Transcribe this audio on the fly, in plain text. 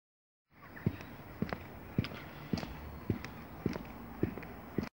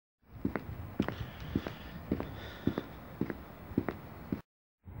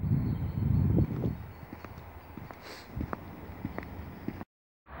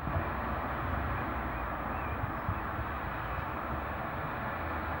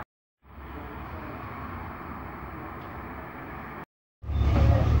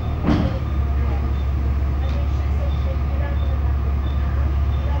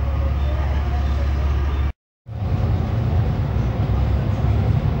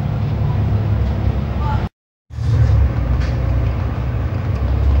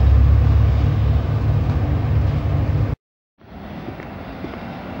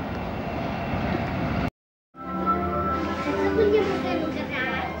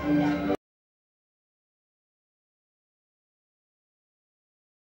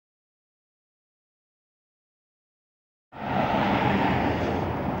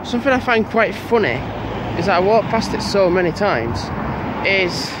something I find quite funny is that I walk past it so many times,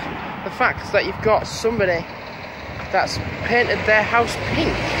 is the fact that you've got somebody that's painted their house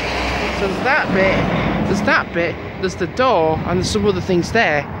pink. So there's that bit, there's the door, and there's some other things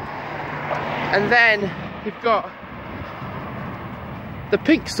there. And then you've got the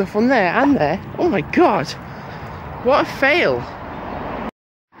pink stuff on there and there. Oh my god, what a fail.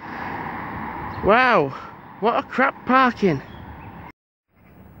 Wow, what a crap parking.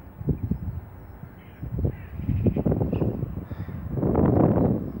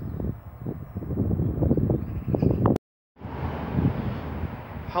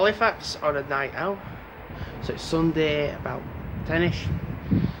 Halifax on a night out, so it's Sunday about 10ish.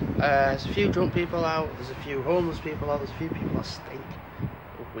 There's a few drunk people out, there's a few homeless people out, there's a few people that stink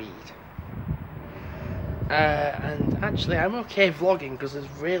of weed. And actually I'm okay vlogging because there's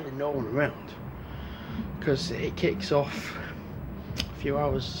really no one around, because it kicks off a few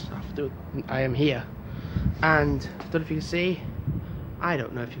hours after I am here. And I don't know if you can see, I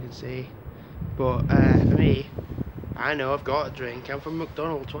don't know if you can see, but for me, I know I've got a drink. I'm from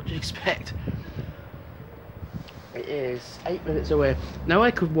McDonald's, what do you expect? It is 8 minutes away. Now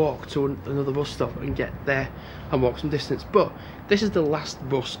I could walk to another bus stop and get there and walk some distance, but this is the last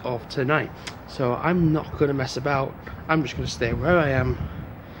bus of tonight, so I'm not going to mess about. I'm just going to stay where I am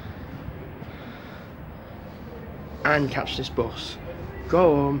and catch this bus,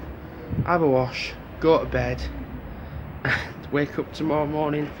 go home, have a wash, go to bed, and wake up tomorrow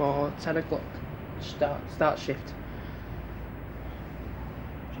morning for 10 o'clock start shift.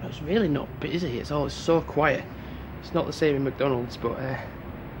 It's really not busy, it's so quiet. It's not the same in McDonald's, but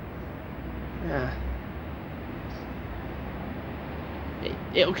yeah,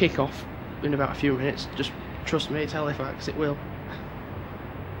 it'll kick off in about a few minutes. Just trust me, it's Halifax, it will.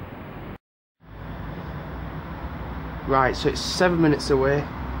 Right, so it's 7 minutes away.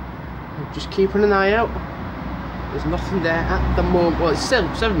 I'm just keeping an eye out. There's nothing there at the moment. Well, it's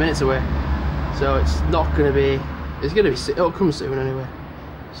 7 minutes away, so it's not going to be. It's going to be. It'll come soon anyway.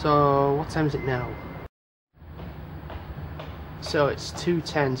 So what time is it now? So it's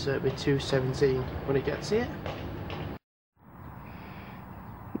 2:10, so it'll be 2:17 when it gets here.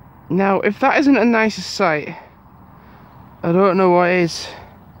 Now, if that isn't a nicer sight, I don't know what is.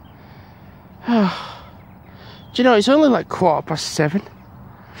 Do you know, it's only like 7:15.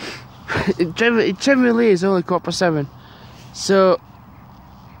 It generally is only 7:15. So,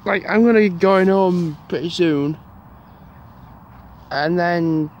 like, I'm gonna be going home pretty soon, and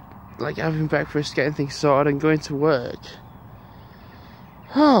then, like, having breakfast, getting things sorted, and going to work.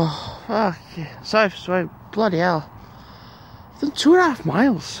 Oh, fuck. Sorry, bloody hell. I've done 2.5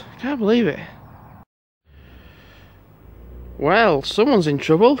 miles. I can't believe it. Well, someone's in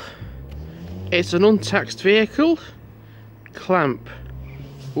trouble. It's an untaxed vehicle. Clamp.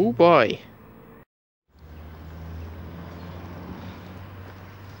 Oh boy.